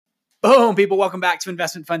Boom, people. Welcome back to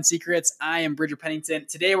Investment Fund Secrets. I am Bridger Pennington.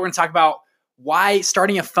 Today, we're going to talk about why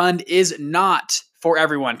starting a fund is not for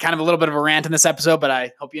everyone. Kind of a little bit of a rant in this episode, but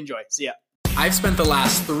I hope you enjoy. See ya. I've spent the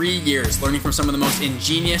last 3 years learning from some of the most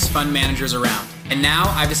ingenious fund managers around. And now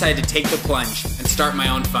I've decided to take the plunge and start my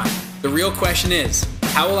own fund. The real question is,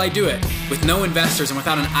 how will I do it? With no investors and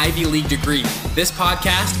without an Ivy League degree, this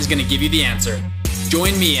podcast is going to give you the answer.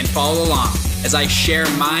 Join me and follow along as I share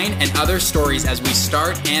mine and other stories as we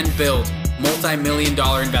start and build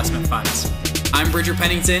multi-million-dollar investment funds. I'm Bridger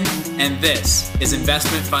Pennington, and this is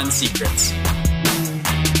Investment Fund Secrets.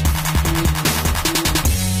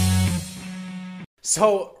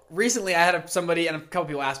 So recently I had somebody and a couple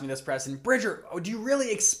people asked me this, Preston, Bridger, do you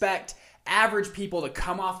really expect average people to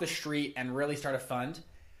come off the street and really start a fund?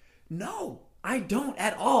 No, I don't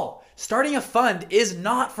at all. Starting a fund is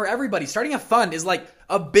not for everybody. Starting a fund is like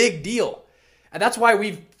a big deal. And that's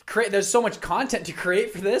why there's so much content to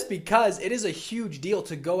create for this, because it is a huge deal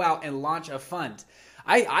to go out and launch a fund.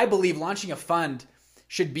 I believe launching a fund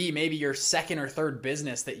should be maybe your second or third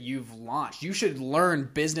business that you've launched. You should learn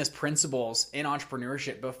business principles in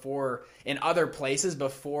entrepreneurship in other places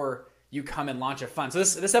before you come and launch a fund. So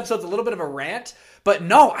this episode's a little bit of a rant, but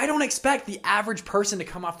no, I don't expect the average person to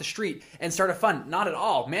come off the street and start a fund. Not at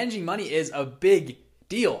all. Managing money is a big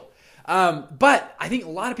deal. But I think a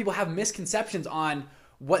lot of people have misconceptions on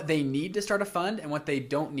what they need to start a fund and what they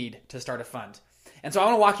don't need to start a fund. And so I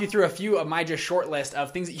want to walk you through a few of my just short list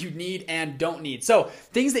of things that you need and don't need. So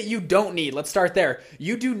things that you don't need, let's start there.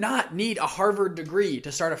 You do not need a Harvard degree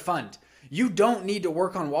to start a fund. You don't need to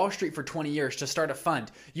work on Wall Street for 20 years to start a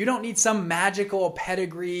fund. You don't need some magical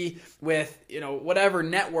pedigree with, whatever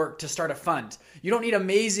network to start a fund. You don't need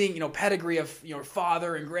amazing, pedigree of your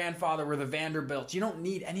father and grandfather were the Vanderbilts. You don't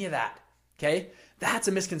need any of that. Okay? That's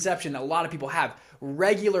a misconception that a lot of people have.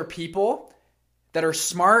 Regular people that are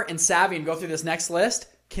smart and savvy and go through this next list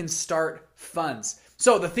can start funds.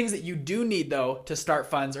 So the things that you do need though to start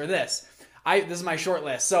funds are this. This is my short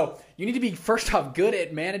list. So you need to be, first off, good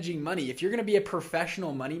at managing money. If you're going to be a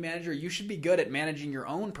professional money manager, you should be good at managing your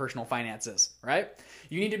own personal finances, right?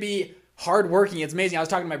 You need to be hardworking. It's amazing. I was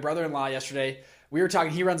talking to my brother-in-law yesterday. We were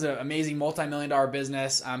talking, he runs an amazing multi-million-dollar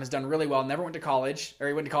business, has done really well, never went to college, or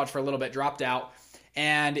he went to college for a little bit, dropped out.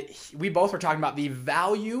 And we both were talking about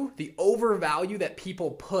the overvalue that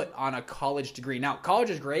people put on a college degree. Now, college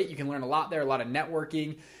is great. You can learn a lot there, a lot of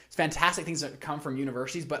networking. It's fantastic things that come from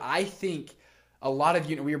universities. But I think we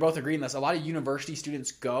were both agreeing on this, a lot of university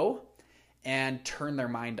students go and turn their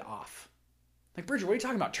mind off. Like, Bridger, what are you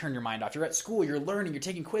talking about, turn your mind off? You're at school, you're learning, you're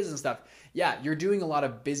taking quizzes and stuff. Yeah, you're doing a lot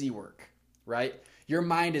of busy work, right? Your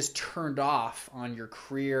mind is turned off on your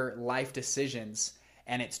career, life decisions.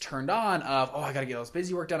 And it's turned on of, I got to get all this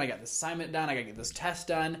busy work done. I got this assignment done. I got to get this test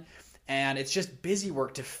done. And it's just busy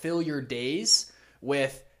work to fill your days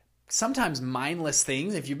with sometimes mindless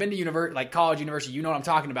things. If you've been to college, university, you know what I'm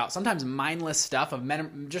talking about. Sometimes mindless stuff of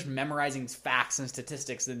just memorizing facts and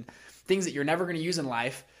statistics and things that you're never going to use in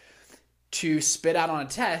life to spit out on a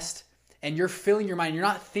test. And you're filling your mind. You're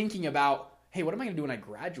not thinking about, hey, what am I going to do when I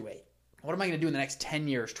graduate? What am I going to do in the next 10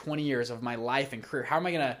 years, 20 years of my life and career? How am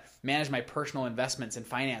I going to manage my personal investments and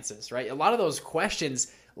finances, right? A lot of those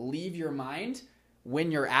questions leave your mind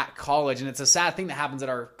when you're at college. And it's a sad thing that happens at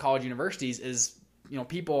our college universities is,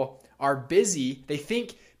 people are busy. They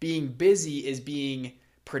think being busy is being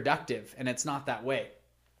productive, and it's not that way.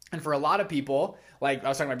 And for a lot of people, like I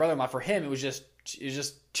was talking to my brother-in-law, for him, it was just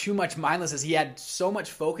too much mindlessness. He had so much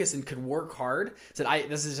focus and could work hard. Said,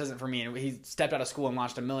 this isn't for me. And he stepped out of school and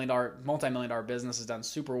launched a multi-million-dollar business. Has done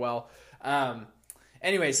super well.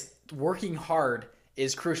 Anyways, working hard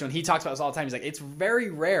is crucial. And he talks about this all the time. He's like, it's very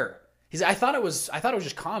rare. He's like, I thought it was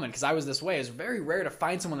just common because I was this way. It's very rare to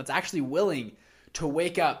find someone that's actually willing to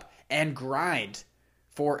wake up and grind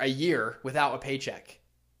for a year without a paycheck.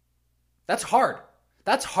 That's hard.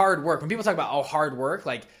 That's hard work. When people talk about, hard work,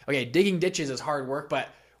 like, okay, digging ditches is hard work, but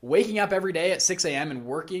waking up every day at 6 a.m. and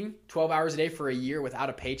working 12 hours a day for a year without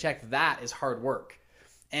a paycheck, that is hard work.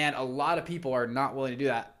 And a lot of people are not willing to do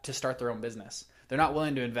that to start their own business. They're not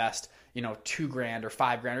willing to invest, $2,000 or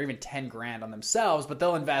 $5,000 or even $10,000 on themselves, but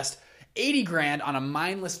they'll invest $80,000 on a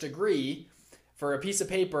mindless degree for a piece of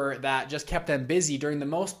paper that just kept them busy during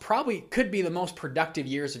could be the most productive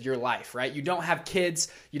years of your life, right? You don't have kids,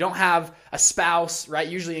 you don't have a spouse, right?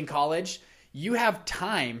 Usually in college, you have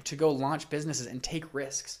time to go launch businesses and take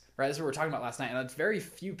risks, right? That's what we were talking about last night. And that's very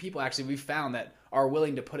few people actually we've found that are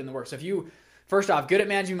willing to put in the work. So if you, first off, good at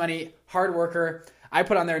managing money, hard worker, I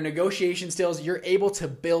put on there negotiation skills. You're able to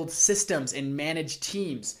build systems and manage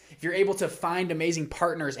teams. If if you're able to find amazing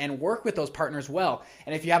partners and work with those partners well,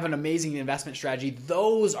 and if you have an amazing investment strategy,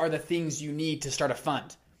 those are the things you need to start a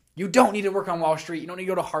fund. You don't need to work on Wall Street. You don't need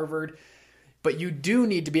to go to Harvard, but you do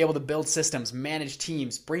need to be able to build systems, manage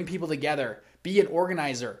teams, bring people together, be an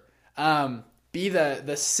organizer, be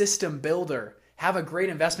the system builder, have a great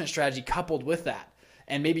investment strategy coupled with that.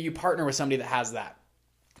 And maybe you partner with somebody that has that.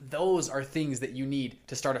 Those are things that you need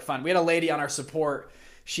to start a fund. We had a lady on our support.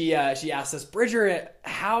 She asked us, Bridger,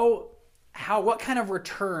 what kind of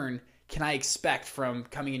return can I expect from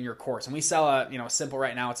coming in your course? And we sell a simple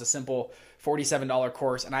right now. It's a simple $47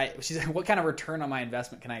 course. And she said, what kind of return on my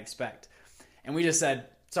investment can I expect? And we just said,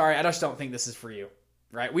 sorry, I just don't think this is for you.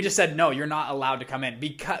 Right? We just said, no, you're not allowed to come in,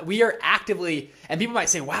 because we are actively, and people might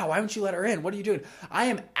say, wow, why don't you let her in? What are you doing? I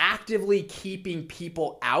am actively keeping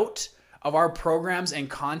people out of our programs and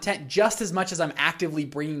content just as much as I'm actively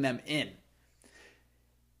bringing them in.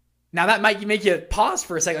 Now that might make you pause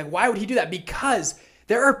for a second. Like, why would he do that? Because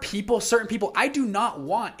there are certain people I do not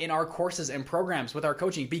want in our courses and programs with our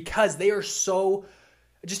coaching, because they are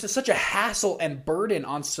such a hassle and burden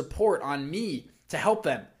on support on me to help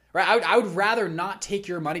them. Right? I would rather not take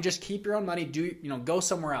your money. Just keep your own money. Go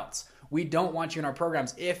somewhere else. We don't want you in our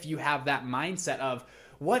programs if you have that mindset of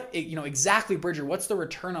exactly, Bridger, what's the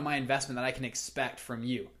return on my investment that I can expect from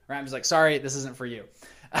you? Right? I'm just like, sorry, this isn't for you.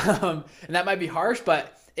 And that might be harsh,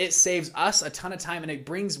 but it saves us a ton of time, and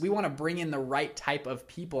we want to bring in the right type of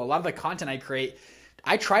people. A lot of the content I create,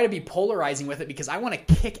 I try to be polarizing with it, because I want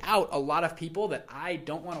to kick out a lot of people that I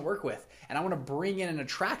don't want to work with. And I want to bring in and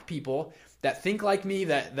attract people that think like me,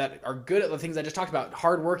 that are good at the things I just talked about,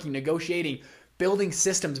 hardworking, negotiating, building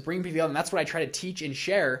systems, bringing people together. And that's what I try to teach and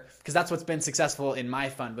share, because that's what's been successful in my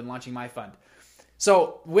fund, when launching my fund.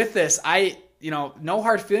 So with this, no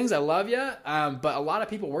hard feelings. I love you. But a lot of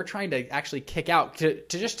people we're trying to actually kick out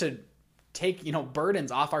to take,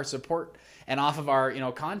 burdens off our support and off of our,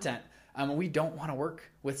 content. We don't want to work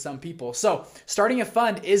with some people. So starting a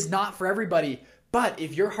fund is not for everybody. But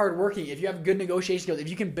if you're hardworking, if you have good negotiation skills, if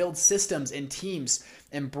you can build systems and teams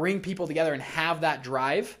and bring people together and have that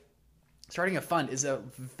drive, starting a fund is a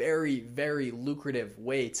very, very lucrative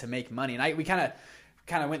way to make money. And we kind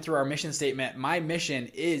of went through our mission statement. My mission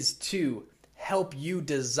is to help you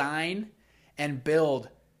design and build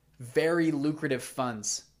very lucrative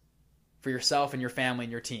funds for yourself and your family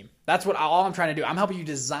and your team. That's all I'm trying to do. I'm helping you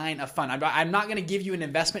design a fund. I'm not going to give you an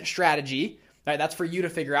investment strategy. Right? That's for you to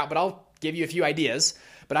figure out, but I'll give you a few ideas.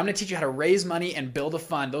 But I'm going to teach you how to raise money and build a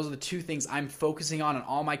fund. Those are the two things I'm focusing on in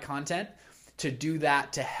all my content, to do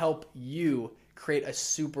that, to help you create a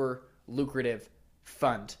super lucrative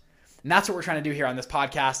fund. And that's what we're trying to do here on this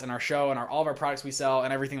podcast and our show and all of our products we sell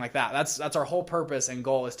and everything like that. That's our whole purpose and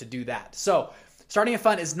goal, is to do that. So starting a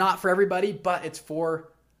fund is not for everybody, but it's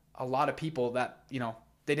for a lot of people that,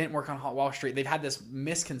 they didn't work on Wall Street. They've had this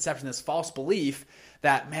misconception, this false belief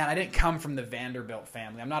that, man, I didn't come from the Vanderbilt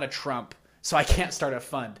family. I'm not a Trump, so I can't start a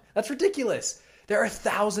fund. That's ridiculous. There are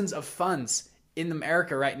thousands of funds in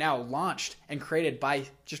America right now launched and created by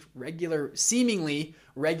just seemingly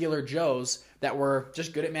regular Joes that were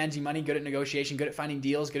just good at managing money, good at negotiation, good at finding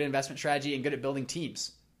deals, good at investment strategy, and good at building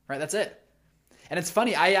teams. Right? That's it. And it's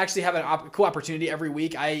funny. I actually have a cool opportunity every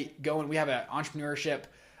week. I go and we have an entrepreneurship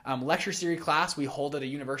lecture series class we hold at a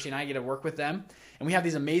university, and I get to work with them. And we have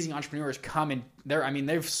these amazing entrepreneurs come in.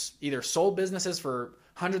 They've either sold businesses for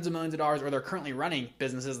hundreds of millions of dollars, or they're currently running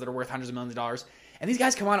businesses that are worth hundreds of millions of dollars. And these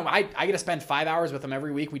guys come on, and I get to spend 5 hours with them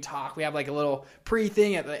every week. We talk. We have like a little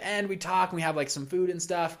pre-thing at the end. We talk, and we have like some food and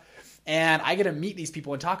stuff. And I get to meet these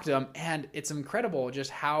people and talk to them. And it's incredible just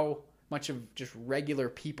how much of just regular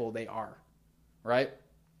people they are, right?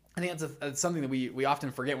 I think that's something that we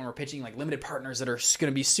often forget when we're pitching like limited partners that are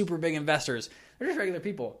going to be super big investors. They're just regular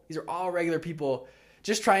people. These are all regular people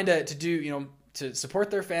just trying to do, to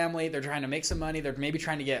support their family. They're trying to make some money. They're maybe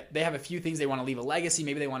trying to they have a few things they want to leave a legacy.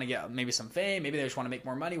 Maybe they want to get some fame. Maybe they just want to make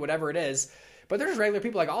more money, whatever it is. But they're just regular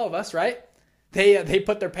people like all of us, right? They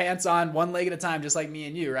put their pants on one leg at a time, just like me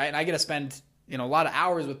and you, right? And I get to spend, a lot of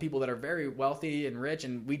hours with people that are very wealthy and rich,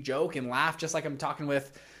 and we joke and laugh just like I'm talking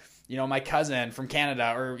with my cousin from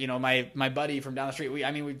Canada, or, my buddy from down the street.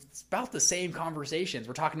 It's about the same conversations.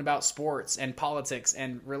 We're talking about sports and politics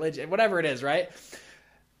and religion, whatever it is, right?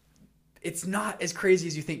 It's not as crazy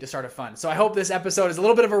as you think to start a fund. So I hope this episode is a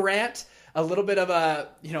little bit of a rant, a little bit of a,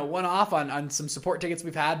 one-off on some support tickets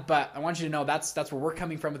we've had, but I want you to know that's where we're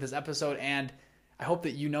coming from with this episode. And I hope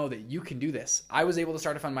that you know that you can do this. I was able to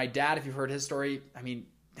start a fund. My dad, if you've heard his story,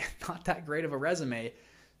 not that great of a resume,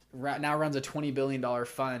 now runs a $20 billion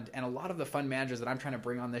fund. And a lot of the fund managers that I'm trying to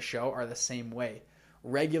bring on this show are the same way.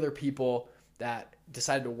 Regular people that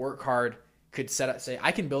decided to work hard, could say,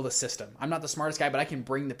 I can build a system. I'm not the smartest guy, but I can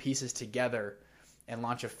bring the pieces together and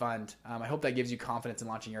launch a fund. I hope that gives you confidence in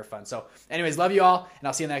launching your fund. So anyways, love you all, and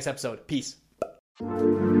I'll see you in the next episode. Peace.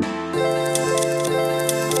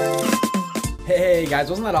 Hey guys,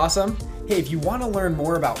 wasn't that awesome? Hey, if you want to learn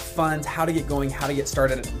more about funds, how to get going, how to get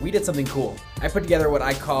started, we did something cool. I put together what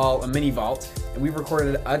I call a mini vault, and we've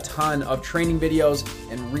recorded a ton of training videos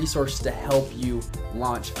and resources to help you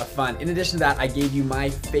launch a fund. In addition to that, I gave you my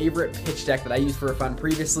favorite pitch deck that I used for a fund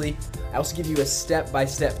previously. I also give you a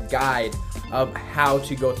step-by-step guide of how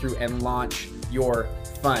to go through and launch your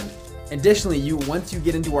fund. Additionally, once you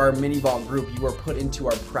get into our mini vault group, you are put into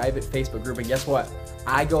our private Facebook group, and guess what?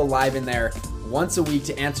 I go live in there once a week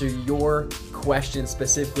to answer your questions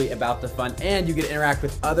specifically about the fund, and you get to interact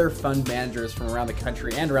with other fund managers from around the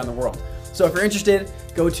country and around the world. So if you're interested,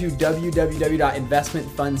 go to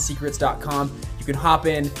www.investmentfundsecrets.com. You can hop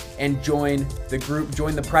in and join the group,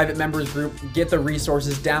 join the private members group, get the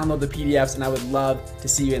resources, download the PDFs, and I would love to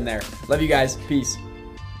see you in there. Love you guys. Peace.